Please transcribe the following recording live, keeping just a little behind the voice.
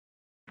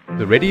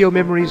The Radio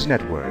Memories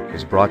Network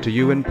is brought to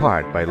you in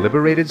part by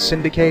Liberated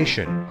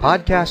Syndication,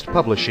 podcast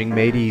publishing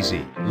made easy,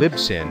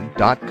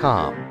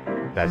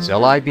 libsyn.com. That's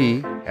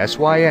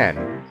libsyn.com.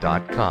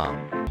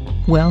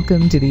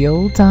 Welcome to the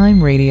Old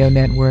Time Radio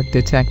Network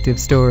Detective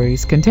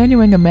Stories,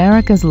 continuing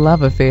America's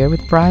love affair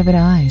with private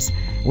eyes.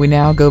 We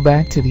now go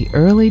back to the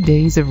early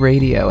days of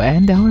radio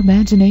and our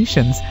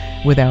imaginations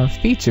with our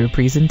feature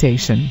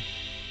presentation.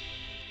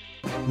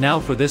 Now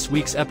for this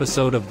week's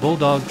episode of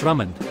Bulldog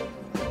Drummond.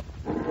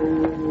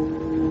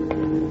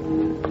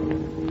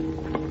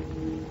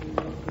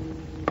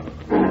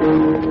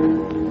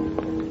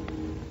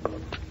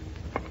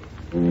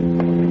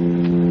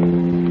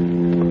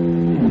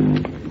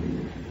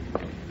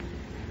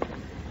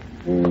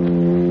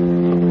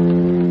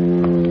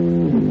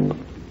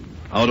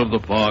 Out of the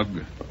fog,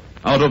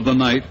 out of the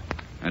night,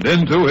 and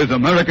into his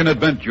American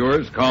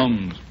adventures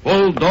comes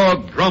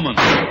Bulldog Drummond.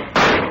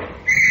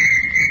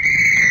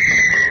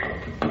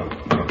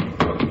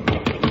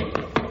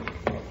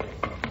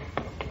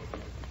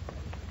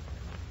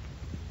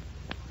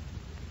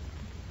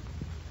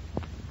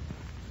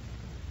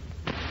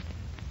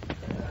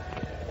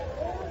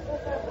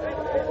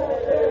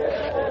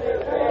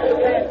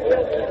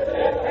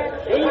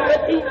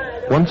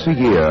 Once a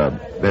year,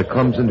 there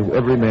comes into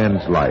every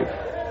man's life,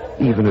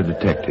 even a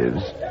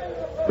detective's,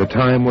 the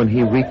time when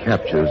he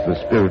recaptures the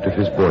spirit of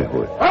his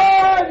boyhood.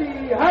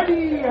 Howdy,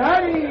 howdy,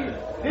 howdy!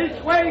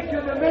 This way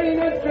to the main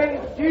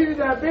entrance to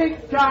the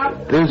big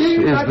top. This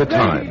is the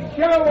time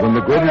when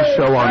the greatest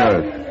show on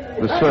earth,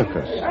 the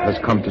circus, has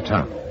come to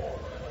town.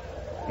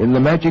 In the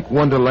magic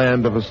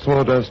wonderland of a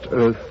sawdust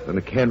earth and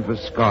a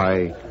canvas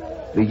sky,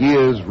 the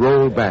years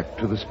roll back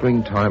to the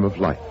springtime of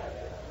life.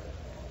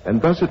 And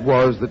thus it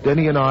was that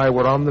Denny and I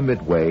were on the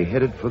midway,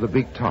 headed for the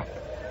big top.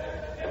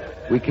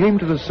 We came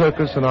to the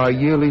circus in our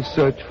yearly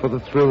search for the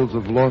thrills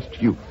of lost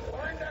youth.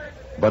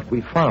 But we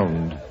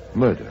found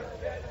murder.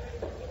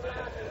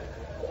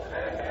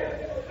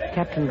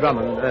 Captain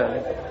Drummond,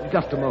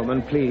 just a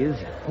moment, please.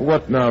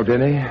 What now,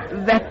 Denny?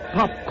 That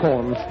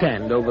popcorn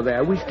stand over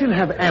there. We still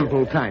have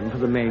ample time for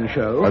the main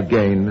show.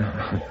 Again.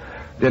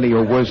 Denny,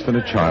 you're worse than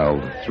a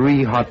child.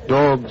 3 hot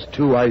dogs,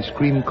 2 ice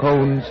cream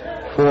cones,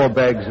 4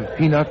 bags of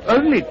peanuts.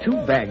 Only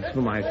 2 bags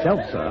for myself,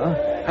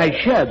 sir. I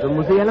shared them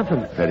with the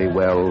elephants. Very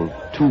well,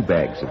 2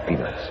 bags of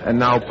peanuts. And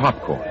now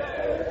popcorn.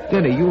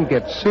 Denny, you'll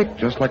get sick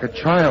just like a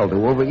child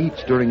who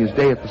overeats during his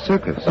day at the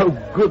circus. Oh,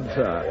 good,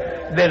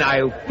 sir. Then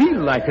I'll feel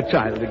like a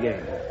child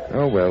again.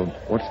 Oh, well,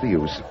 what's the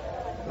use?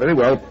 Very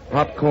well,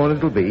 popcorn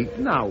it'll be.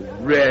 Now,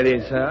 really,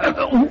 sir.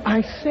 Oh,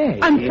 I say.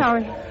 I'm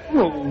sorry.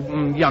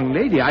 Well, young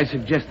lady, I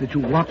suggest that you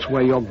watch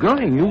where you're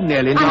going. You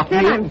nearly knocked me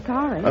in. I'm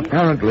sorry.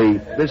 Apparently,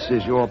 this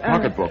is your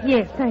pocketbook.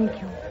 Yes, thank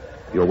you.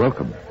 You're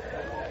welcome.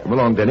 Come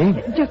along,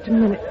 Denny. Just a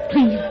minute,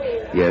 please.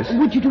 Yes?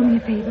 Would you do me a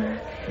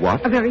favor?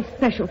 What? A very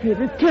special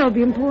favor. It's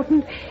terribly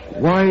important.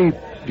 Why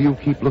do you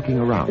keep looking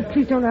around?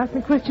 Please don't ask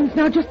me questions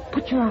now. Just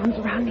put your arms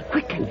around me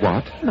quickly.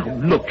 What? Now,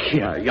 look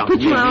here, young Put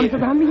lady. your arms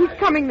around me. He's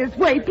coming this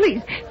way.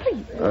 Please,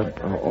 please.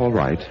 All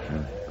right.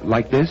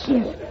 Like this?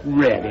 Yes.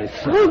 Really,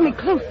 sir. Hold me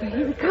closer.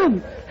 Here he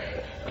comes.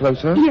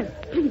 Closer? Yes,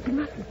 please. You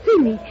mustn't see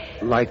me.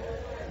 Like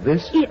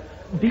this? Yes.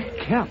 Be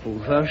careful,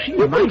 sir. She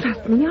You might... can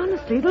trust me,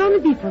 honestly. It'll only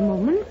be for a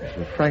moment.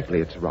 Frankly,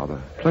 it's a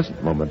rather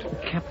pleasant moment.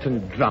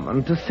 Captain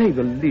Drummond, to say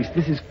the least,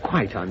 this is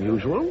quite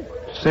unusual.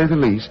 To say the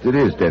least, it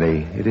is,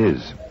 Denny. It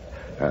is.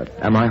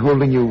 Am I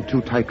holding you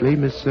too tightly,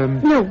 Miss...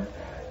 No.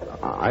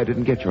 I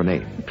didn't get your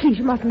name. Please,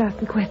 you mustn't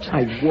ask me questions.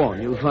 I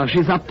warn you, sir,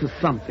 she's up to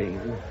something.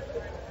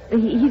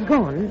 He's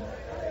gone.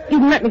 You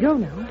can let me go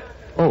now.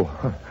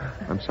 Oh,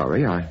 I'm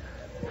sorry. I'm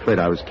afraid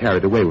I was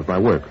carried away with my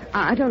work.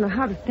 I don't know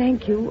how to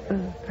thank you.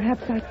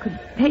 Perhaps I could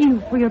pay you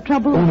for your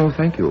trouble. Oh, no,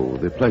 thank you.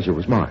 The pleasure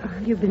was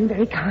mine. You've been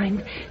very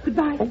kind.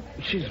 Goodbye. Oh,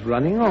 she's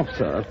running off,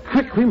 sir.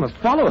 Quick, we must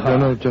follow her.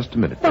 No, just a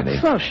minute, But, Denny.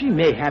 sir, she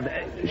may have...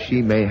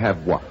 She may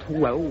have what?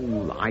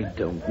 Well, I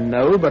don't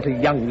know, but a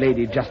young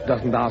lady just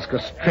doesn't ask a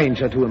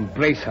stranger to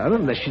embrace her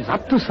unless she's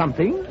up to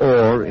something.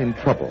 Or in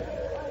trouble,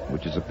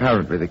 which is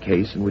apparently the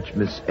case in which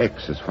Miss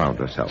X has found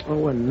herself.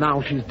 Oh, and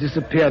now she's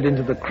disappeared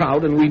into the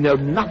crowd and we know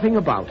nothing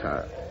about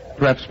her.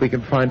 Perhaps we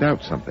can find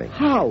out something.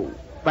 How?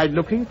 By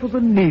looking for the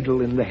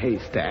needle in the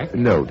haystack?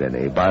 No,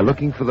 Denny, by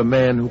looking for the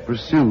man who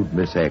pursued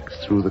Miss X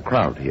through the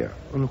crowd here.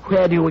 And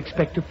where do you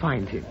expect to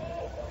find him?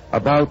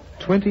 About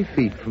 20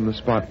 feet from the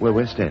spot where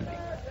we're standing.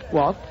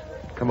 What?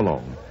 Come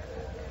along.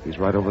 He's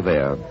right over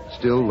there,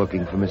 still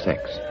looking for Miss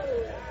X.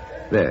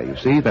 There, you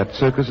see, that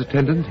circus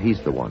attendant?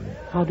 He's the one.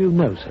 How do you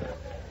know, sir?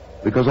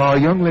 Because our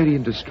young lady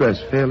in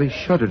distress fairly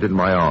shuddered in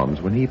my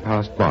arms when he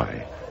passed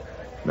by.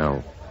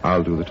 Now,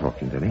 I'll do the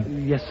talking, Denny.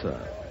 Yes, sir.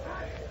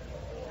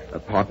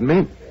 Pardon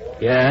me?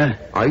 Yeah?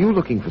 Are you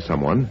looking for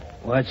someone?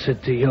 What's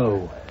it to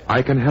you?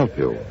 I can help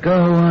you.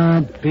 Go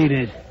on, beat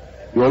it.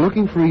 You're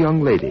looking for a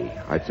young lady.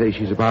 I'd say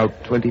she's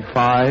about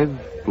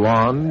 25,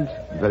 blonde,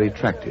 very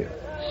attractive.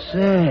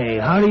 Say,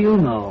 how do you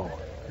know?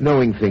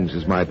 Knowing things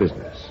is my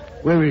business.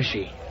 Where is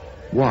she?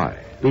 Why?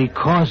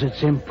 Because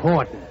it's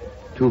important.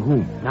 To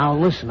whom? Now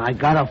listen, I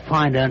gotta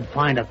find her and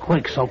find her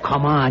quick, so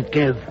come on,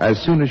 give.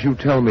 As soon as you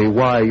tell me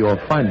why your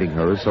finding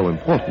her is so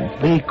important.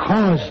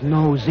 Because,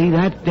 Nosy,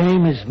 that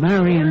dame is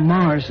Marion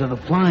Morris of the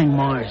Flying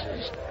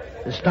Morrises,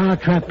 the star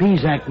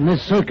trapeze act in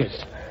this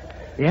circus.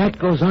 The act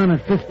goes on in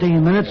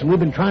 15 minutes, and we've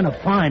been trying to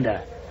find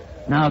her.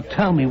 Now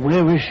tell me,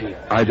 where is she?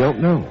 I don't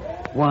know.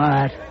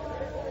 What?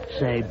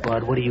 Say,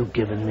 Bud, what are you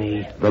giving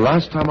me? The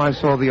last time I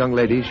saw the young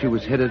lady, she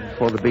was headed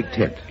for the big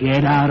tent.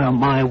 Get out of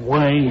my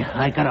way.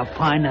 I gotta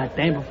find that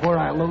dame before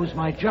I lose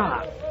my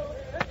job.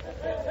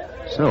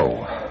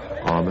 So,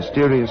 our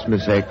mysterious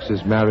Miss X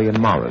is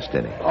Marion Morris,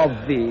 Denny. Of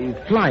the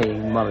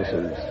Flying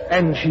Morrises.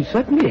 And she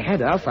certainly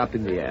had us up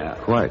in the air.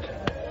 Quite.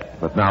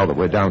 But now that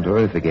we're down to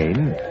earth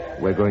again,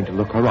 we're going to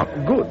look her up.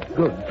 Good.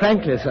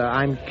 Frankly, sir,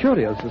 I'm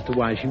curious as to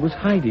why she was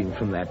hiding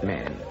from that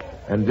man.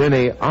 And,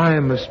 Denny, I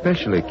am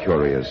especially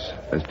curious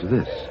as to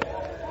this.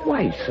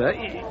 Why, sir,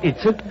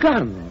 it's a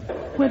gun.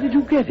 Where did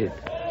you get it?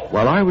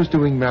 While I was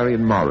doing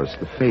Marion Morris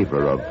the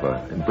favor of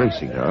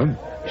embracing her,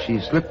 she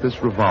slipped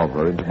this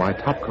revolver into my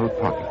topcoat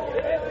pocket.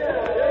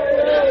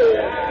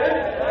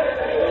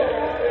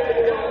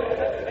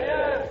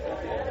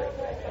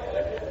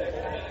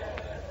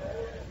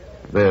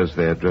 There's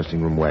their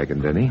dressing room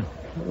wagon, Denny.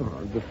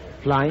 Oh, the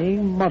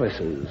Flying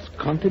Morrises,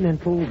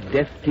 continental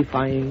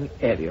death-defying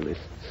aerialists.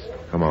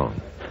 Come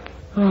on.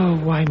 Oh,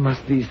 why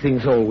must these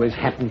things always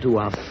happen to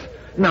us?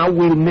 Now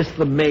we'll miss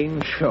the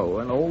main show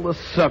and all the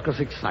circus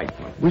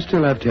excitement. We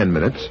still have 10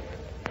 minutes.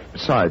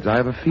 Besides, I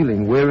have a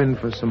feeling we're in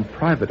for some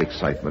private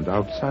excitement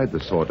outside the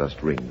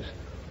sawdust rings.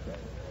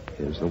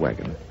 Here's the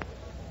wagon.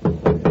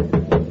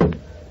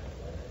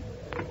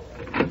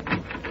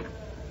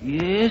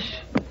 Yes?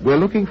 We're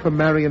looking for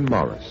Marion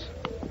Morris.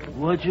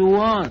 What you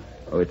want?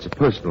 Oh, it's a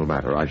personal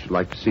matter. I should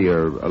like to see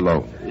her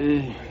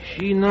alone.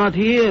 She not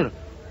here.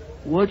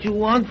 What you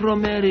want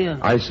from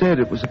Marion? I said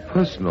it was a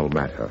personal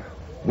matter.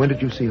 When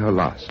did you see her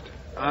last?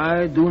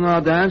 I do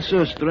not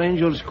answer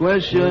strangers'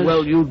 questions.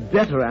 Well, you'd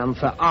better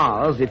answer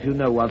ours if you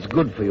know what's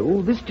good for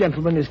you. This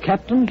gentleman is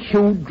Captain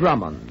Hugh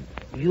Drummond.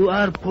 You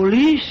are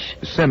police?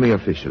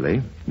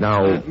 Semi-officially.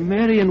 Now...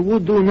 Marion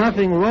would do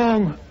nothing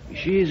wrong.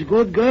 She is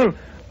good girl.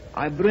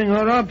 I bring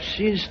her up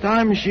since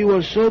time she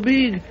was so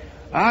big.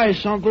 I,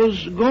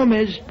 Santos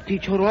Gomez,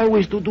 teach her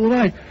always to do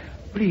right.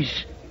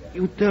 Please,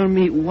 you tell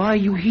me why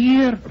you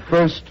here?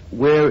 First,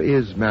 where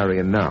is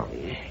Marion now?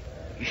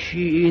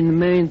 She in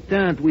main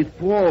tent with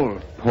Paul.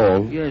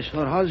 Paul? Yes,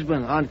 her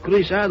husband and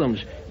Chris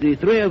Adams. The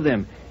three of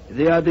them.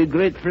 They are the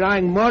great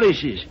Flying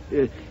Morrises.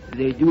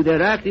 They do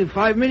their act in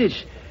 5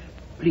 minutes.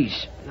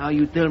 Please, now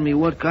you tell me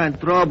what kind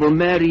of trouble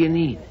Marion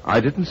in. I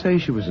didn't say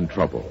she was in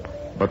trouble.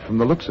 But from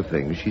the looks of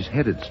things, she's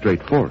headed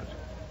straight for it.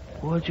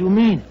 What do you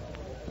mean?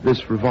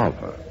 This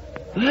revolver.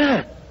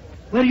 Where?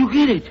 Where you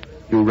get it?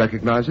 You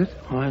recognize it?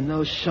 I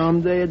know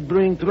someday it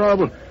bring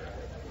trouble.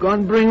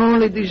 Gun bring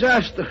only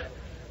disaster.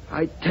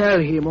 I tell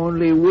him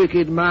only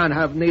wicked man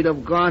have need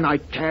of gun. I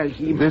tell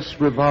him. This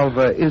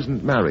revolver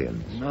isn't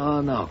Marion's.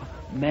 No.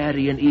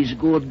 Marion is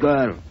good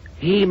girl.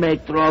 He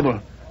make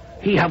trouble.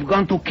 He have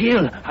gone to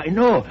kill. I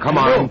know. Come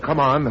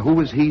on.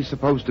 Who is he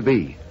supposed to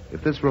be?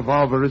 If this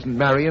revolver isn't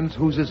Marion's,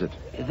 whose is it?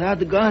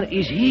 That gun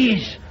is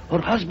his. Her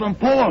husband,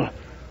 Paul.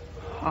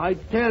 I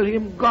tell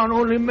him gun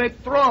only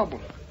make trouble.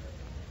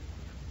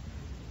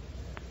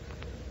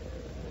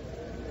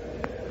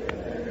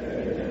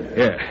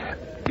 Here.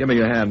 Give me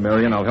your hand,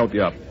 Marion. I'll help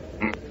you up.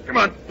 Come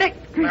on.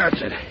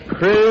 That's it.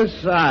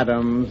 Chris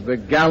Adams, the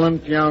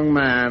gallant young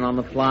man on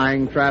the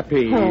flying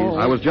trapeze. Oh.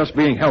 I was just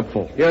being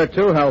helpful. You're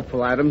too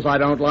helpful, Adams. I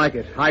don't like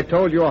it. I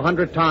told you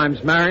 100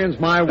 times, Marion's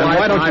my Then wife.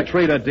 why don't you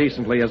treat her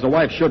decently, as a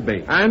wife should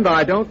be? And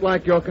I don't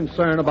like your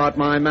concern about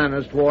my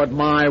manners toward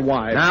my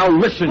wife. Now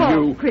listen,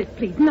 you. Chris,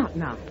 please, not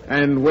now.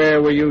 And where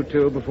were you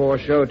two before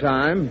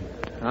showtime?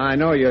 I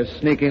know you're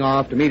sneaking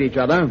off to meet each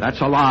other.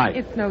 That's a lie.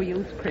 It's no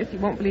use, Chris. You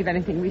won't believe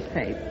anything we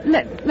say.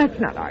 Let's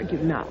not argue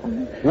now.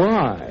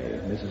 Why,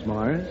 Mrs.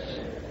 Morris?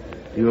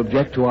 Do you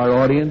object to our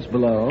audience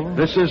below?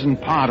 This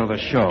isn't part of the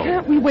show.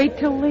 Can't we wait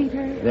till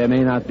later? There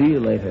may not be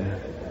later.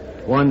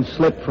 One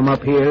slip from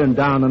up here and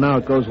down and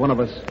out goes one of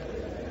us.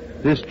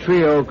 This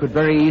trio could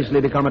very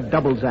easily become a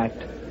doubles act.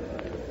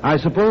 I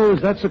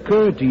suppose that's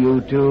occurred to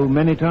you two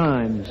many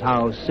times,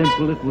 how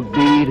simple it would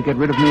be to get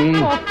rid of me.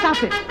 Oh,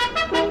 stop it.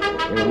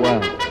 Very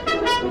well.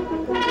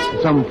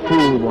 Some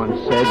fool once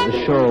said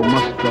the show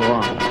must go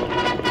on.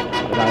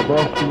 But I've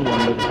often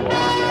wondered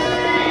why.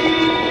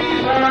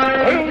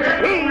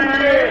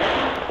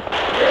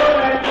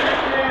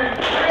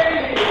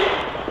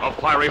 A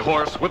fiery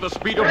horse with the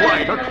speed of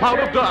light, a cloud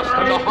of dust,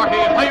 and the hearty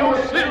Hi-Yo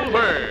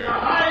Silver,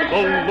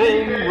 the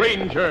Lone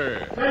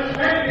Ranger.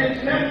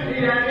 Suspended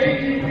 70 and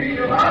 80 feet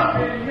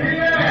above in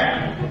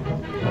midair.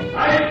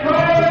 I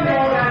told you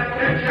that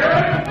picture.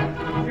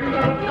 You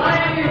the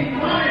Flying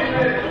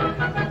Morrises,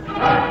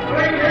 the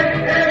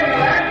greatest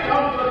act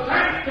of the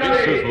century.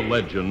 This is the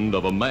legend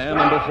of a man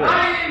and a horse,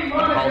 and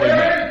how they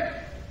met.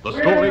 The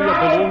story of the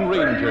Lone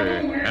Ranger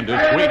and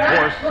his great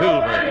horse,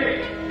 Silver.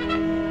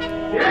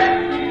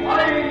 Yes, the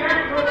flying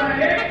act of the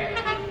hit,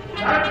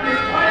 that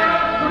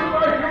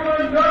requires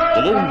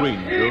The Lone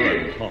Ranger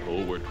and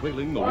Tonto were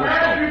trailing the worst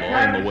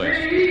outlaw in the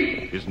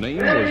West. His name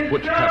was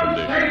Butch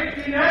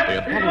Cavendish. They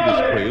had followed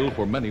his trail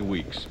for many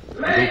weeks,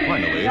 until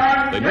finally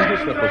they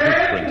noticed that the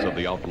hoof prints of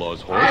the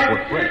outlaw's horse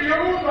were fresh.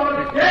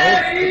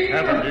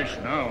 Cavendish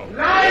now.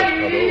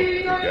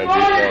 Yes,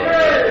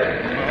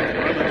 Tonto.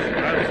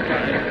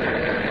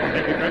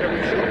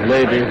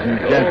 Ladies and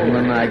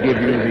gentlemen, I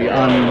give you the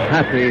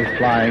unhappy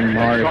Flying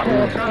Morrison.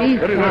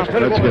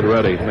 Let's get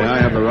ready. May I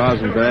have the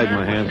rosin bag?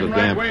 My hands are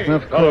damp.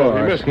 Of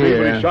course,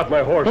 here. Shot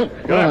my horse. I'm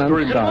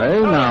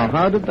sorry. Now,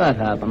 how did that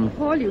happen?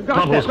 Paul, you got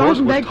Tonto's that horse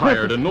rosin was bag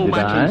tired and no Did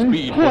match I? in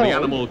speed for the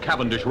animal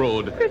Cavendish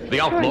rode.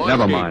 The outlaw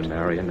Never escaped. mind,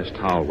 Marion. This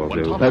towel will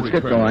do. Let's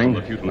get going.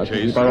 Let's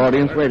keep our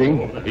audience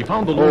waiting. He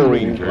found the Lone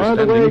Ranger by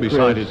the standing way,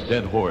 beside Chris, his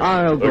dead horse.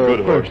 I'll go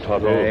good horse, first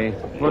Tonto. today.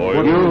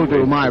 Boy, You'll do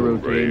you're my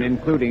brave. routine,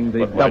 including the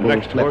But my double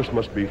next flip. horse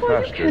must be You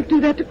faster. can't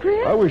do that to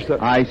Chris. I wish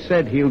that... I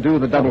said he'll do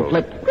the double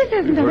flip. Chris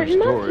hasn't done it in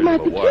months. He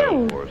might be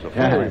killed. horse, a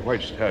fiery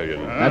white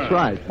stallion. That's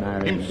right,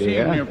 Marion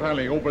dear.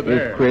 Pally, over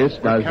If Chris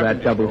does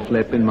that double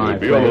flip in my We'll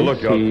be on the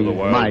place, lookout he for the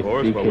wild might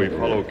horse be while we killed.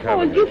 follow Paul,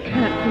 Cavendish. you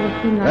can't do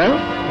a thing like Well,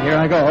 that. here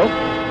I go.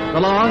 So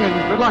long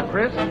and good luck,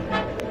 Chris.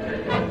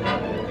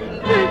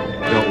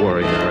 Don't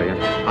worry,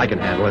 Marion. I can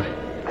handle it.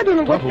 I don't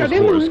know what Tonto's got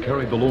into horse him.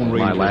 carried the Lone My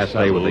Ranger's last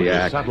day with saddle, the his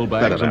act.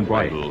 saddlebags Better and that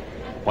way. bridle,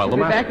 while the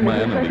We'll be back masked in a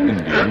man and second. the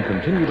Indian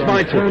continued on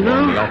My foot turn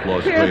along now. the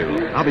outlaw's Here.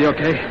 trail. I'll be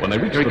okay. When they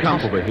reached Here the he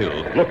top comes. of a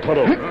hill, Look,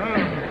 Tonto.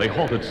 they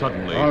halted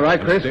suddenly. All right,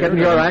 and Chris, stared get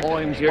into your at act.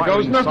 an Here goes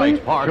awe-inspiring nothing.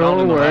 sight far down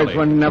Your in the words valley.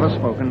 were never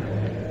spoken.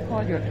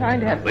 Paul, you're trying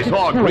to have They Chris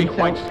saw a kill great himself.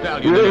 white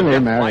stallion in a Really, death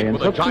fight Marion,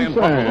 with a such giant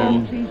concern.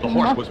 buffalo. Please, The you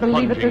horse must was believe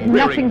it. There's plunging, nothing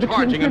rearing, between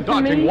charging, and Chris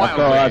and dodging me.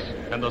 wildly. Of course.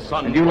 And the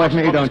sun And you love flashed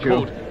me, from don't his you?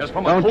 coat as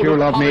from a Don't coat you of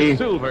love polished me?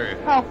 silver.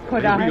 How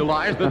could They I?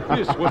 realized that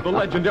this was the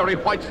legendary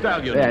white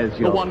stallion, There's the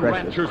your one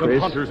precious ranchers Chris.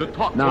 and hunters had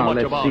talked so Now much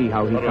let's about. see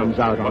how he comes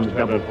out on Must the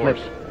have double that flip.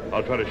 horse.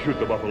 I'll try to shoot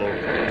the buffalo.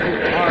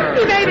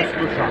 He made it!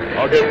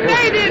 I'll He get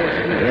made it!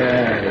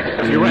 Yes.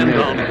 As he ran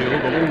downhill,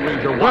 the Lone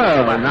Ranger watched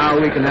Well, the now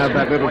we can have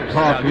that little White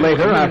talk stallion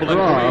later, was after nimble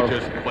and all.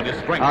 courageous, but his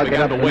strength I'll get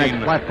began up to the next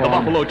wane. platform. The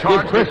buffalo Give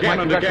charged Chris again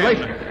my and again.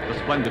 congratulations. The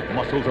splendid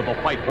muscles of the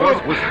white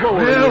horse were slower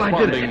Well, in I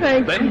did responding, it.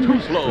 Thank then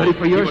too slow. Ready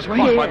for He your was swing?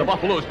 caught by the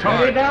buffalo's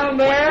charge. down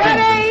there. Crimson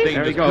Ready? stained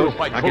There he his goes. pure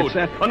white I get coat.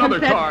 set. Another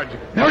I'm set. charge.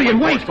 Marion,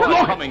 The wait. horse saw it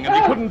Look. coming, and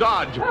he couldn't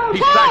dodge.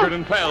 He staggered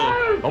and fell.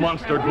 The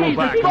monster drew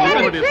back and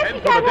lowered his head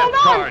for the death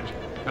charge.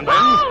 And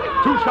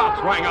then 2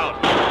 shots rang out.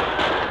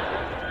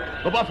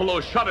 The buffalo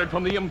shuddered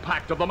from the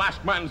impact of the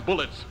masked man's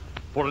bullets.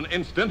 For an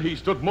instant, he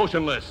stood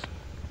motionless,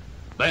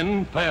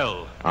 then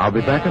fell. I'll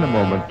be back in a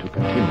moment to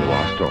continue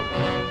our story.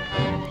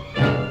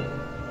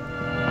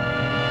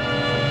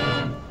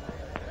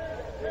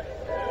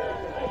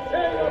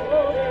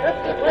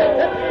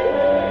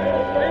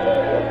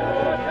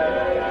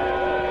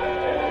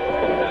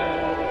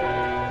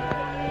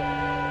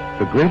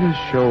 The greatest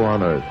show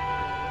on earth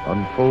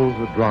unfolds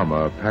a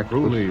drama packed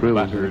Cruelly with thrills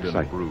and battered and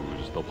excitement.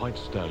 bruised, the white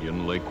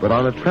stallion lay But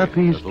on a quietly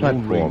trapeze as the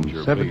Lone platform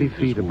Ranger 70 bathed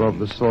his feet above the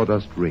wounds.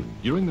 sawdust ring,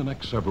 During the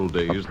next several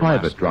days, the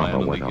private masked drama man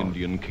and went the on.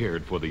 Indian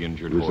cared for the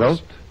injured Result,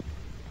 horse.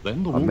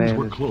 Then the a wounds man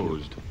were is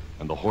closed,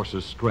 and the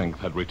horse's strength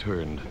had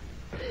returned.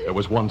 There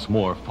was once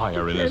more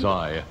fire in his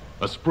eye,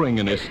 a spring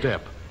in his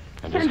step,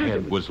 and his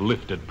head was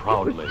lifted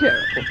proudly.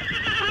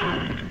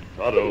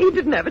 Tonto, He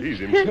didn't have a he's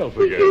chance. himself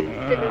He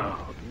again.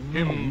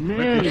 Him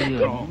Marion,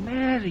 strong.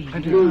 Marion.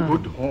 And a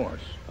good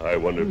horse. I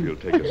wonder if he'll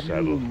take a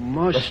saddle.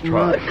 Must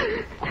try. not.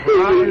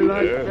 I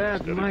like There,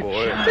 that, steady, my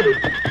boy. child.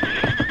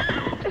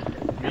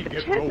 Me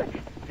get rope.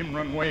 Him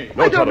run away.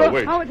 No, I don't Tonto, know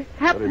wait. how it Let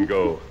happened. him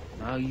go.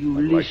 Now you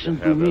I'd like listen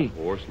to to have me.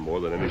 that horse more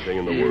than anything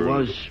in the He world.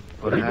 was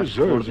But he perhaps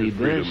for deserves the his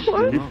freedom.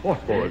 best. He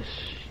fought for it.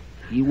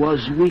 He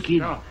was wicked,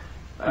 No.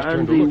 He's and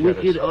turned to the look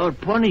at wicked us. are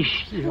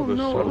punished. See how Oh, the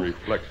no. sun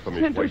reflects from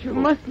his Santos, white you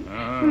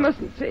coat.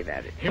 mustn't say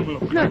that. Him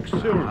look like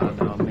silver.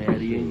 Now,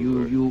 Marion,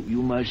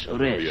 you must Be a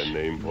rest.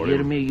 name for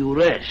Hear him. me, you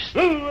rest.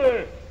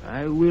 Silver!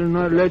 I will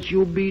not let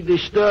you be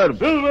disturbed.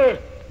 Silver!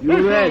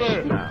 You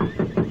rest now.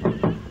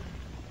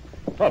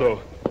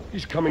 Tonto,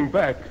 he's coming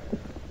back.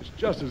 It's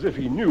just as if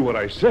he knew what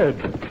I said.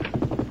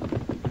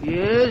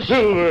 Yes?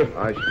 Silver!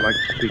 I should like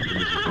to speak to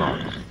Mrs.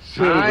 Morris.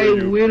 Silver, I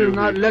you will beauty.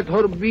 not let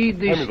her be Hand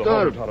me the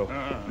halter, disturbed.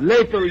 Tonto.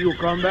 Later you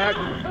come back.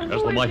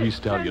 As the mighty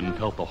stallion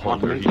felt the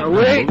halter, he Now,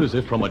 wait. trembled as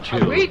if from a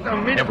chill. Wait a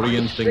minute. Every I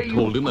instinct say you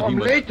told him that he come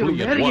must later,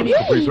 flee at Marion. once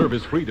to preserve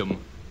his freedom.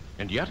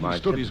 And yet he My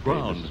stood his sympathy,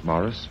 ground. Mrs.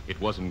 Morris. It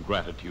wasn't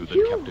gratitude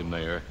that kept him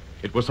there.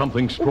 It was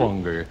something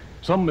stronger,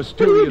 some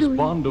mysterious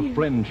bond of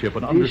friendship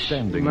and This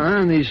understanding.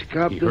 man is He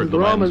Captain heard the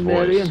man's Drummond,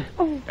 voice,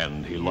 Marion.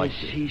 and he Yes, liked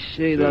it. he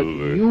say that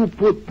Silver. you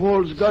put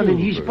Paul's gun in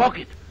his Silver.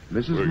 pocket.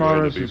 Mrs. We're going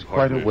Morris to be is quite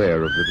partners.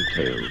 aware of the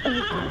details.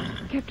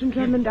 Captain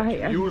Drummond,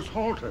 Use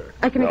halter.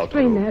 I can Now,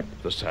 explain Tonto, that.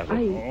 the saddle.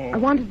 I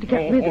wanted to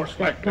get No rid horse of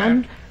like that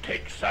gun.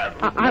 Take saddle.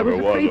 I was Never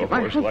was afraid a that my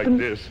horse like husband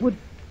this. would.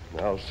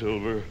 Now,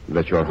 Silver.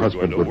 That your we're husband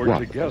going to would work what,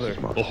 together.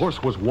 Mrs. Morris? The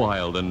horse was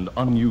wild and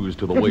unused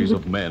to the That he ways would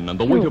of men and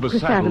the weight kill of a Chris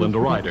saddle and a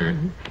Adams. rider.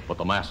 But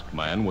the masked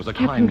man was a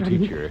Captain kind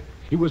Drummond. teacher.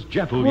 He was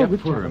gentle Paul yet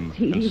was firm, jealous.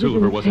 He and was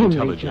Silver was insanely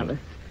intelligent. jealous.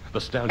 The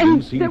stallion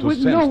And seemed there to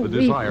was sense no the reason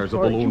desires of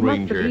for the it. Lone You must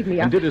Ranger believe me.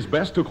 and did his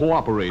best to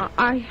cooperate.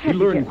 I He had to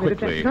learned get rid of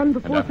that quickly, gun and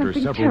before after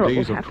something several terrible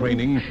days of happened.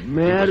 training, he was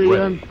Marion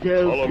ready.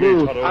 tells Follow me,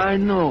 truth. Tonto. I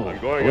know. I'm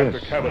going Yes.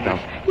 after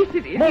Cavendish. Yes,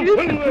 it is. It is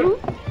the truth.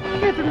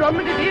 Captain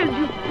Drummond, it is.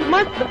 You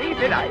must believe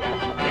it.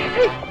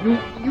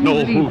 You No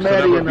leave hoofs had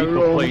ever Marion beat the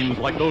alone. plains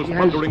like those She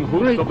has thundering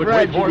hoofs of the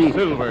great horse tragedy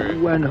Silver.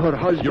 when her During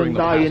husband the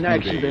died past in few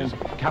accident.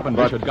 days,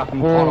 Cavendish had gotten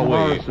Paul far away,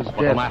 Morris's but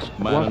the death masked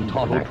man and wasn't an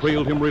Tonto accident.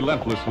 trailed him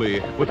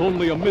relentlessly with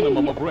only a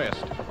minimum of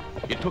rest.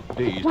 It took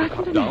days to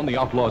cut down the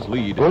outlaw's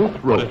lead, Both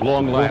but ropes at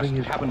long last, holding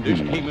his Cavendish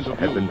keys came into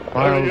had been view.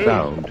 filed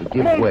down to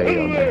give way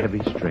on the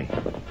heavy strain.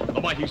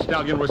 The mighty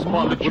stallion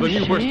responded with a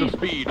new burst of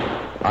speed.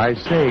 I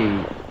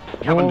say,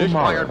 Cavendish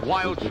Paul fired Morris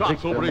wild was the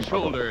shots over his victim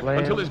of a shoulder planned,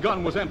 until his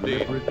gun was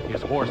empty.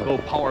 His horse, though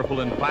powerful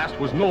and fast,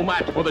 was no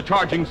match for the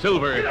charging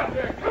Silver.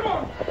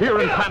 Fear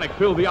and panic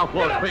filled the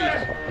outlaw's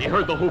face. He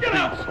heard the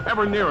hoofbeats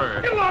ever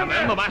nearer, and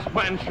then the masked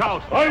man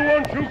shout, I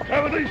want you,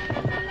 Cavendish!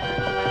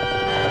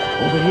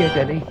 Over here,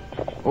 Denny.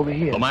 Over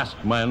here. The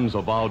masked man's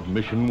avowed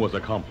mission was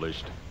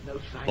accomplished.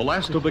 The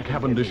last of the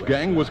Cavendish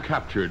gang was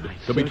captured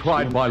to be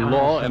tried by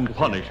law and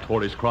punished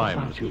for his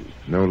crimes.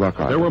 No luck,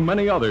 There were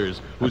many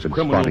others whose been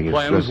criminal spotting his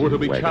plans were to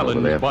be dressing wagon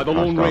over there challenged by for the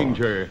Lone past hour.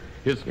 Ranger,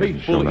 his He hasn't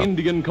faithful shown up.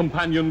 Indian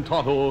companion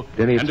Tonto,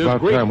 Denny, and it's his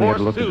about great time we had horse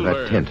to look into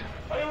Silver. that tent.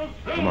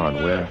 Come on,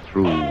 we're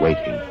through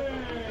waiting.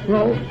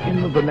 Well,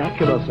 in the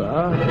vernacular,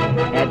 sir,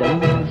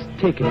 Adam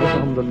has taken it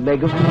on the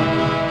leg of mutton.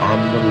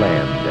 On the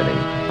land,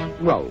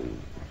 Denny. Well,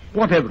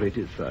 whatever it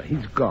is, sir,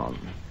 he's gone.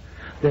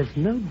 There's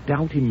no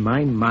doubt in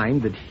my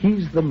mind that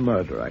he's the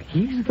murderer.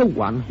 He's the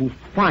one who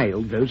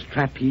filed those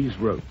trapeze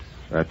ropes.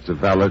 That's a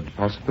valid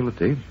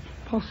possibility.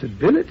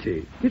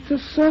 Possibility? It's a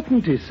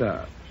certainty,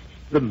 sir.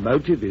 The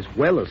motive is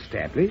well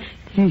established.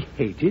 He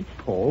hated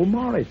Paul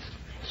Morris.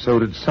 So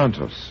did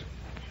Santos.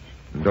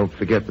 And don't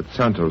forget that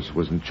Santos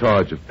was in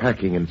charge of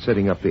packing and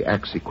setting up the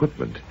axe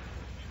equipment.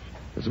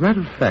 As a matter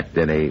of fact,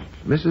 Denny,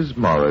 Mrs.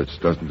 Morris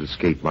doesn't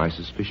escape my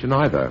suspicion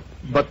either.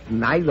 But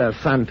neither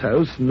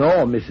Santos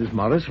nor Mrs.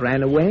 Morris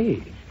ran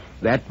away.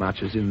 That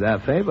much is in their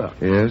favor.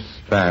 Yes,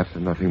 that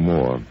and nothing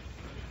more.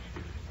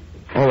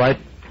 All right,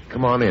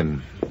 come on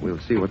in. We'll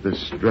see what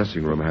this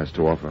dressing room has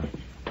to offer.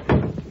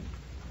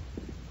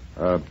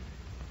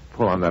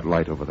 Pull on that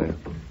light over there.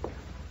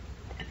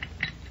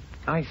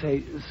 I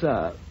say,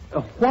 sir,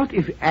 what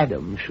if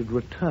Adam should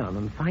return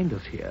and find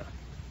us here?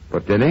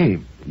 But, Denny,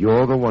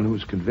 you're the one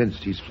who's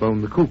convinced he's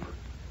flown the coop.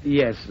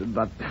 Yes,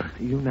 but,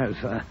 you know,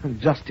 sir,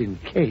 just in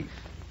case.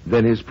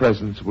 Then his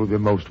presence will be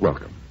most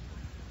welcome.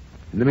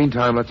 In the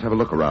meantime, let's have a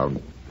look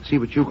around. See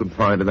what you can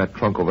find in that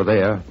trunk over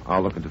there.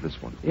 I'll look into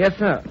this one. Yes,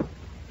 sir.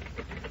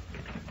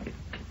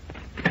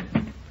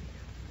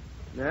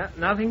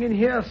 Nothing in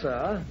here,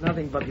 sir.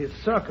 Nothing but his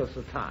circus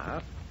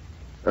attire.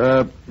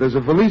 There's a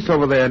valise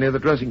over there near the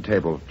dressing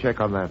table. Check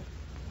on that.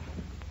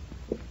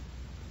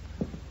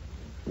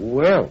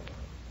 Well,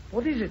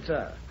 What is it,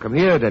 sir? come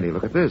here, Denny.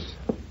 Look at this.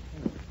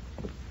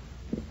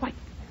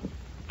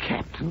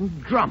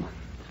 Captain Drummond.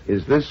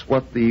 Is this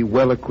what the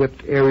well-equipped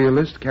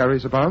aerialist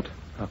carries about?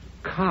 A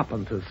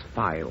carpenter's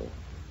file.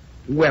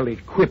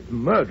 Well-equipped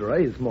murderer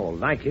is more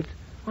like it.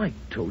 I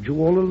told you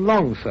all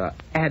along, sir.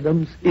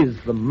 Adams is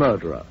the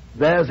murderer.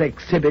 There's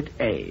Exhibit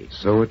A.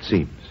 So it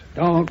seems.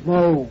 Don't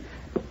move.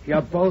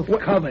 You're both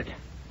covered.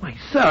 Why,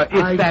 sir,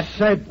 it's I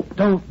said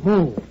don't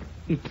move.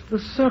 It's the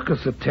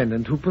circus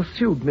attendant who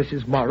pursued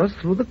Mrs. Morris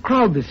through the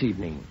crowd this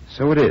evening.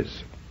 So it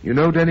is. You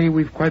know, Denny,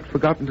 we've quite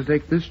forgotten to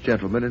take this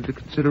gentleman into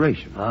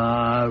consideration.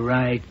 All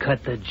right,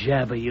 cut the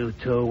jabber, you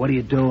two. What are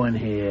you doing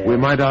here? We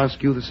might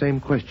ask you the same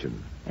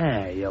question.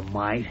 Yeah, you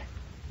might.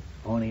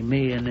 Only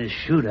me and this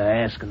shooter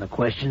asking the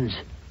questions.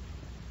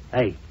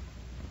 Hey,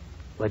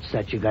 what's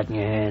that you got in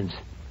your hands?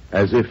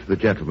 As if the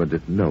gentleman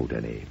didn't know,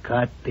 Denny.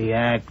 Cut the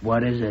act.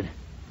 What is it?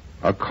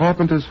 A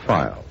carpenter's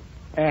file.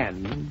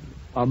 And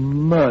a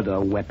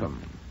murder weapon.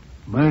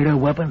 Murder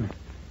weapon?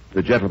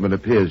 The gentleman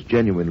appears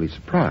genuinely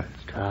surprised.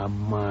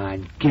 Come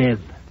on,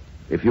 give.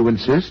 If you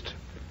insist,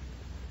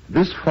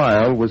 this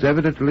file was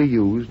evidently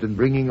used in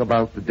bringing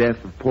about the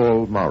death of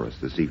Paul Morris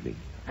this evening.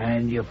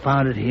 And you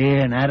found it here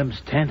in Adam's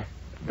tent?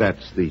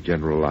 That's the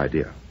general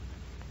idea.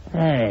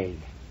 Hey,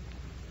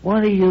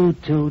 what are you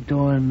two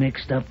doing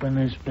mixed up in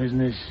this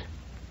business?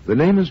 The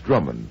name is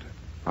Drummond.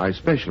 I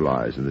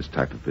specialize in this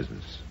type of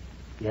business.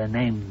 Your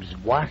name's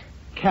what?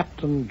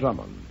 Captain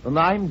Drummond. And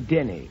I'm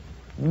Denny.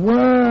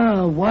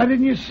 Well, why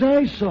didn't you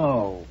say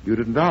so? You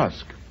didn't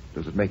ask.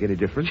 Does it make any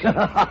difference?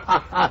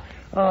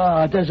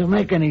 Oh, it doesn't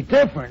make any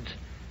difference.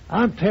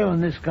 I'm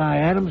tailing this guy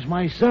Adams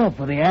myself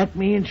for the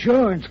Acme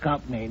Insurance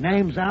Company.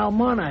 Name's Al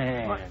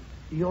Monahan.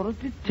 You're a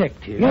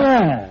detective.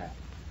 Yeah.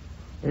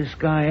 This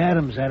guy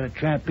Adams had a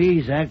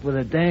trapeze act with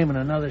a dame in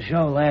another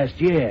show last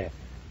year.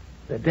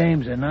 The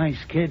dame's a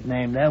nice kid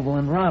named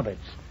Evelyn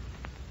Roberts.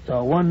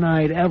 So one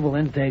night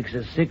Evelyn takes a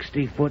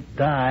 60-foot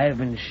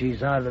dive and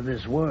she's out of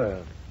this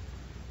world.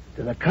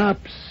 To the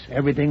cops,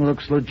 everything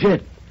looks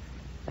legit.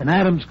 And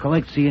Adams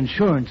collects the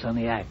insurance on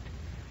the act.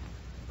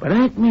 But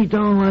Acme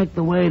don't like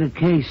the way the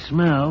case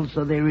smells,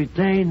 so they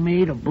retain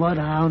me to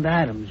Bloodhound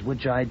Adams,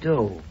 which I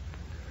do.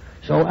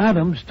 So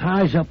Adams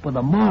ties up with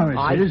the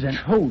Morrises I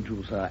told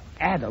you, sir,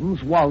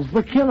 Adams was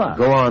the killer.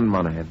 Go on,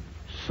 Monahan.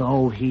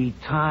 So he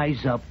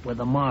ties up with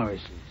the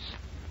Morrises.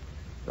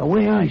 The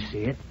way I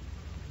see it,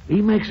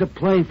 he makes a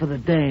play for the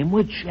dame,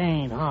 which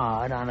ain't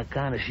hard on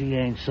account of she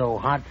ain't so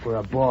hot for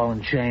a ball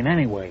and chain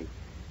anyway.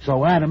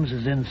 So Adams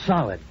is in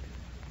solid.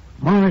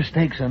 Morris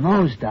takes a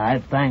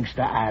nosedive thanks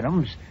to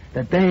Adams.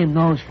 The dame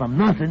knows from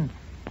nothing,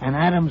 and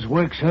Adams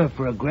works her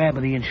for a grab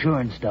of the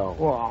insurance dough.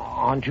 Well,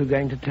 aren't you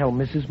going to tell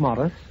Mrs.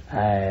 Morris?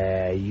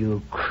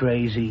 You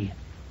crazy.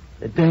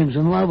 The dame's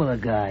in love with the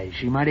guy.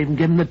 She might even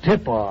give him the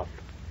tip-off.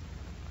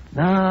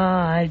 No,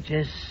 I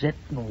just sit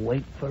and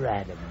wait for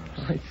Adams.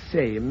 I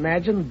say,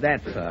 imagine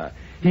that, sir.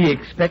 He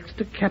expects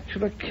to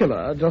capture a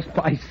killer just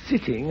by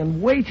sitting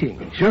and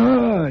waiting.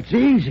 Sure, it's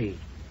easy.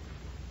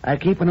 I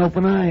keep an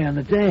open eye on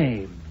the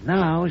dame.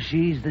 Now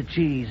she's the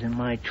cheese in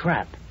my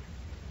trap.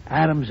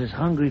 Adams is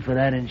hungry for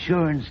that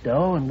insurance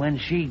dough, and when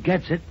she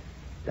gets it,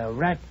 the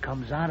rat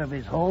comes out of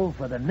his hole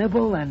for the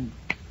nibble, and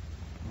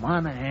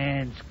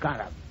Monahan's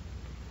got him.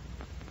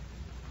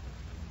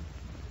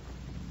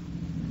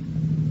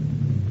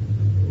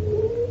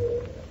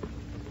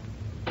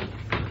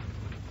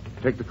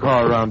 Take the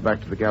car around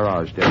back to the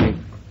garage, Denny.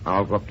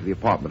 I'll go up to the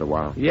apartment a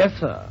while. Yes,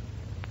 sir.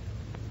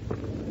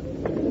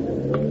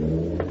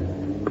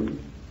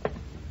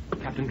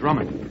 Captain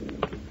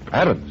Drummond.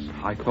 Adams.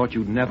 I thought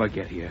you'd never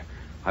get here.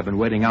 I've been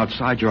waiting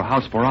outside your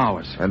house for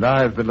hours. And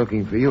I've been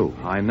looking for you.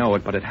 I know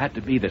it, but it had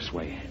to be this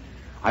way.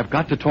 I've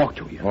got to talk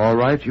to you. All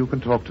right, you can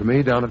talk to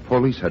me down at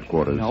police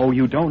headquarters. No,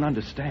 you don't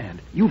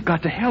understand. You've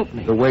got to help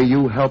me. The way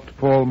you helped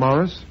Paul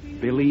Morris?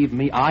 Believe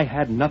me, I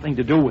had nothing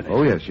to do with it.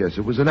 Oh, yes,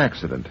 it was an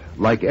accident.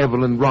 Like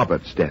Evelyn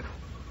Roberts' death.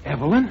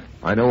 Evelyn?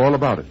 I know all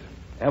about it.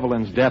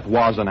 Evelyn's death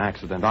was an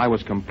accident. I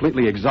was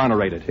completely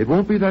exonerated. It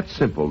won't be that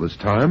simple this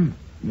time.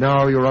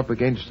 Now you're up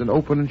against an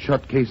open and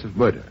shut case of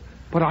murder.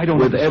 But I don't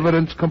With understand.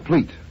 evidence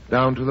complete,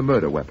 down to the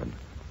murder weapon.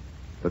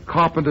 The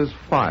carpenter's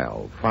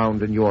file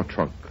found in your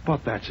trunk.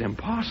 But that's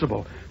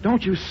impossible.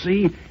 Don't you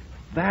see?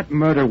 That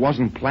murder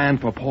wasn't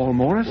planned for Paul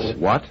Morris.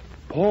 What?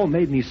 Paul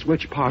made me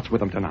switch parts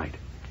with him tonight.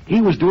 He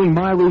was doing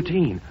my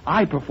routine.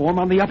 I perform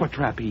on the upper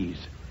trapeze.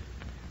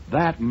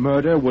 That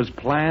murder was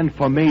planned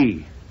for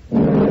me.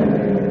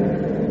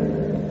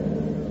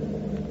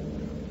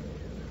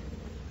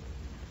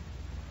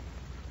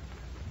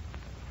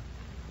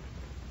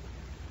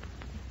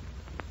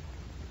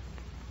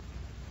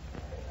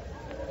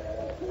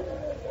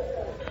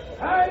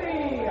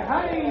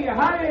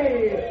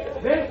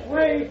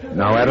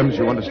 Now, Adams,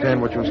 you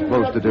understand what you're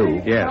supposed to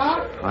do. Yes.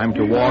 I'm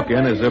to walk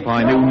in as if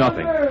I knew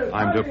nothing.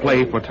 I'm to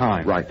play for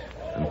time. Right.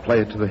 And play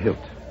it to the hilt.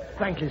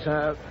 Thank you,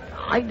 sir.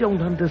 I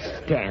don't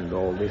understand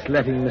all this,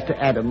 letting Mr.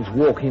 Adams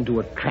walk into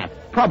a trap,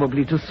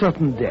 probably to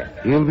certain death.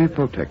 He'll be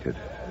protected.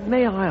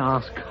 May I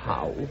ask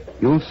how?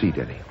 You'll see,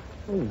 Denny.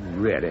 Oh,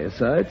 really,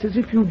 sir? It's as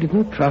if you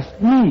didn't trust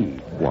me.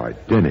 Why,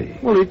 Denny.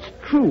 Well, it's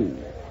true.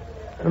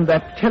 And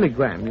that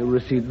telegram you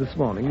received this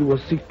morning, you were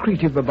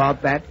secretive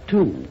about that,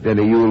 too.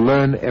 Denny, you'll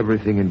learn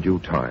everything in due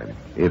time,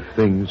 if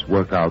things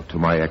work out to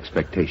my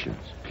expectations.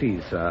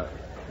 Please, sir,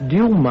 do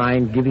you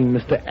mind giving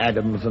Mr.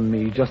 Adams and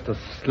me just a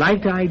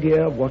slight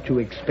idea of what you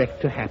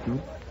expect to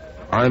happen?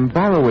 I'm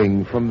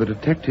borrowing from the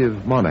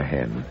detective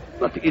Monahan.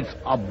 But it's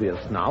obvious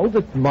now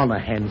that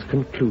Monahan's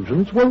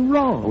conclusions were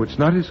wrong. Oh, it's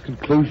not his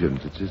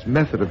conclusions. It's his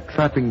method of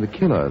trapping the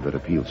killer that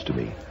appeals to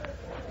me.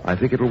 I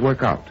think it'll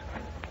work out.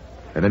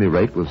 At any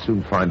rate, we'll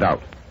soon find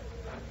out.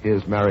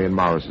 Here's Marion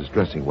Morris's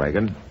dressing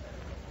wagon.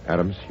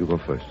 Adams, you go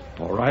first.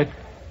 All right.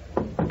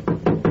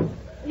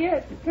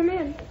 Yes, come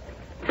in.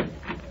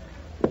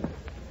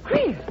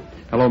 Chris!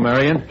 Hello,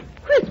 Marion.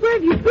 Chris, where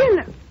have you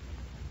been?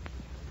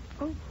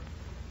 Oh,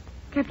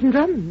 Captain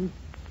Drummond.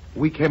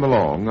 We came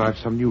along. I've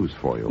some news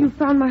for you. You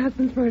found my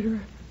husband's murderer.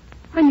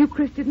 I knew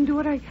Chris didn't do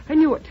it. I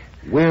knew it.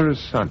 Where is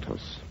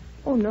Santos?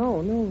 Oh, no,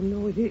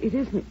 it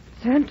isn't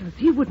Santos.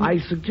 He wouldn't... I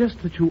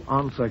suggest that you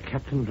answer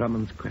Captain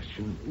Drummond's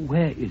question.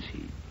 Where is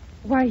he?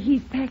 Why,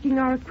 he's packing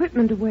our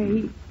equipment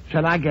away.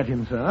 Shall I get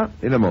him, sir?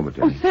 In a moment,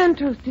 Oh, Denny.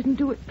 Santos didn't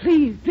do it.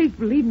 Please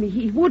believe me,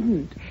 he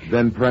wouldn't.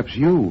 Then perhaps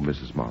you,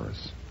 Mrs.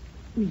 Morris.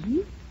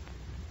 Me?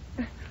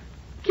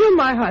 Kill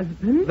my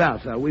husband? There,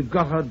 sir, we've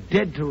got her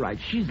dead to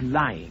rights. She's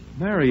lying.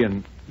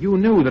 Marion, you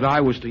knew that I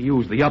was to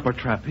use the upper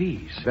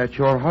trapeze. That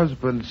your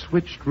husband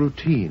switched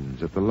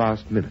routines at the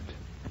last minute.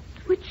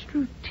 Switched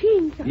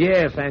routines?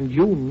 Yes, and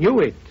you knew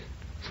it.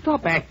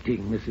 Stop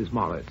acting, Mrs.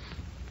 Morris.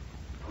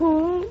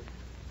 Paul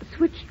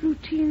switched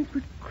routines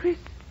with Chris?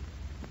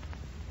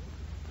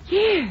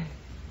 Yes.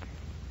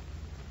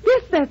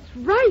 Yes, that's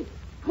right.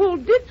 Paul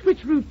did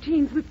switch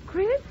routines with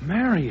Chris.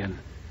 Marion,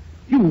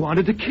 you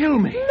wanted to kill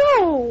me.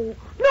 No,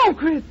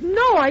 Chris,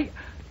 no,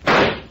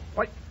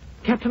 What?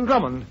 Captain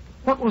Drummond,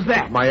 what was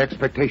that? My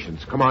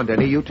expectations. Come on,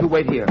 Denny. You two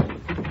wait here.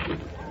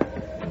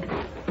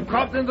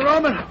 Captain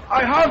Drummond,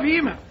 I have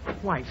him.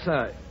 Why,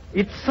 sir,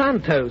 It's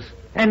Santos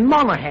and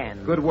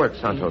Monaghan. Good work,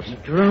 Santos.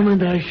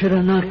 Drummond, I should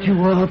have knocked you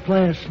off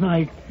last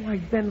night.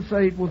 Why, then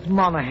say it was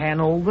Monaghan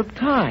all the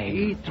time.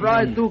 He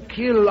tried to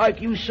kill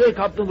like you say,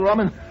 Captain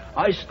Drummond.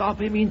 I stop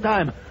him in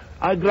time.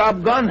 I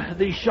grab gun,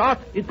 the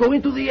shot, it go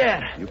into the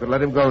air. You can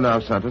let him go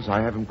now, Santos.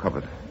 I have him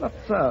covered. But,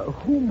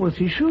 whom was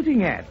he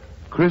shooting at?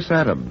 Chris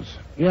Adams.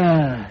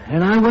 Yeah,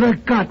 and I would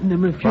have gotten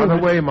him if you... By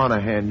the way,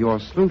 Monaghan, your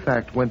sleuth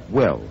act went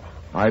well.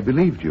 I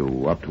believed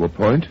you up to a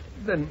point.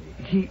 Then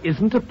he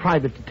isn't a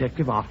private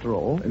detective after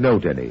all? No,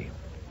 Denny.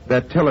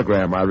 That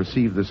telegram I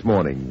received this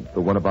morning,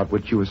 the one about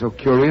which you were so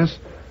curious,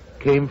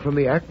 came from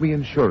the Acme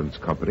Insurance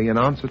Company in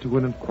answer to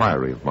an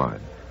inquiry of mine.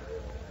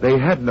 They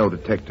had no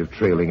detective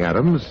trailing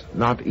Adams,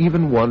 not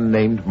even one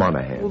named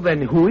Monaghan. Well,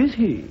 then who is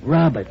he?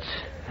 Roberts.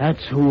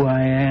 That's who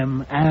I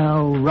am,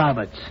 Al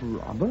Roberts.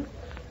 Roberts?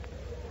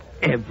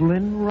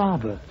 Evelyn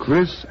Roberts.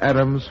 Chris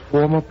Adams'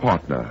 former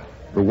partner,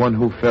 the one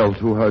who fell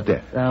to her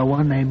death. The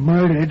one they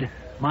murdered,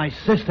 my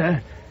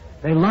sister.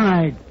 They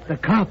lied. The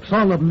cops,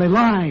 all of them, they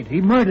lied.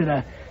 He murdered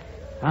her.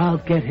 I'll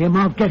get him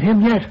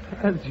yet.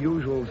 As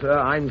usual, sir,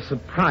 I'm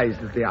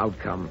surprised at the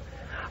outcome.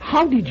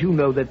 How did you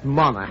know that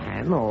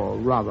Monaghan, or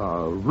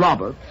rather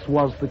Roberts,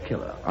 was the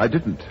killer? I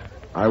didn't.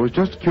 I was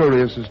just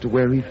curious as to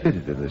where he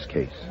fitted in this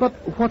case. But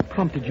what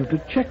prompted you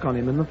to check on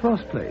him in the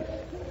first place?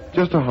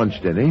 Just a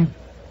hunch, Denny.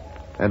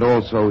 And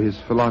also his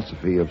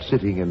philosophy of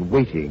sitting and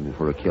waiting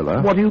for a killer.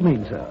 What do you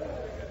mean, sir?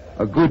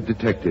 A good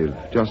detective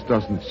just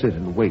doesn't sit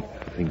and wait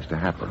for things to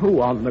happen.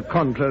 Oh, on the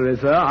contrary,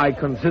 sir, I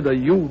consider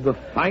you the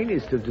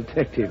finest of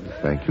detectives.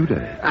 Thank you,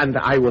 Denny. And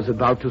I was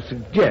about to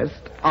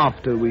suggest,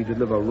 after we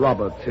deliver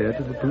Roberts here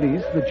to the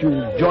police, that you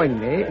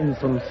join me in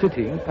some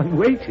sitting and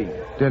waiting.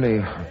 Denny,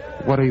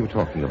 what are you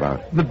talking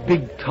about? The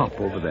big top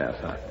over there,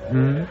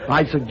 sir.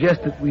 I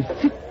suggest that we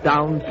sit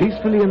down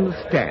peacefully in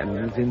the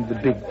stands in the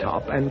big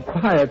top and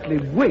quietly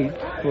wait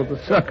for the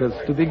circus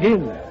to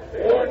begin.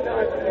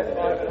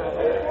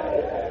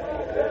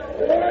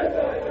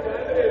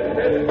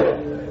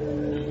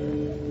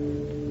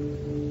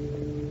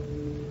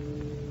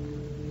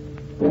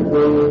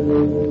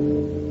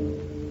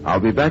 I'll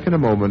be back in a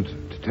moment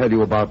to tell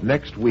you about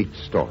next week's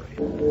story.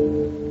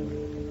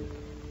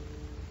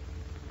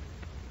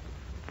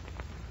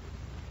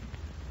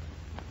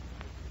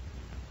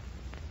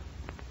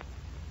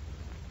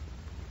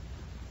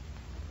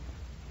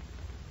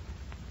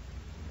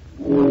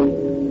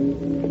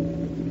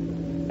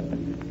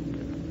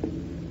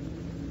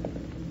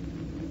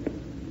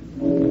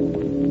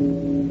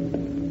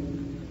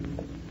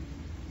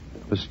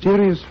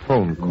 Mysterious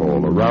phone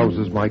call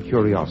arouses my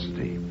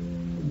curiosity.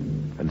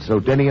 And so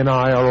Denny and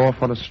I are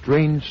off on a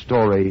strange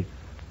story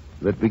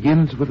that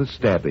begins with a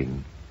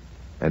stabbing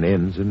and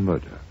ends in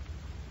murder.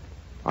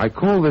 I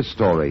call this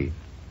story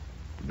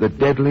The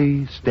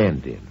Deadly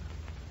Stand-In.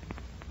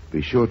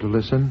 Be sure to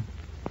listen,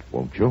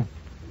 won't you?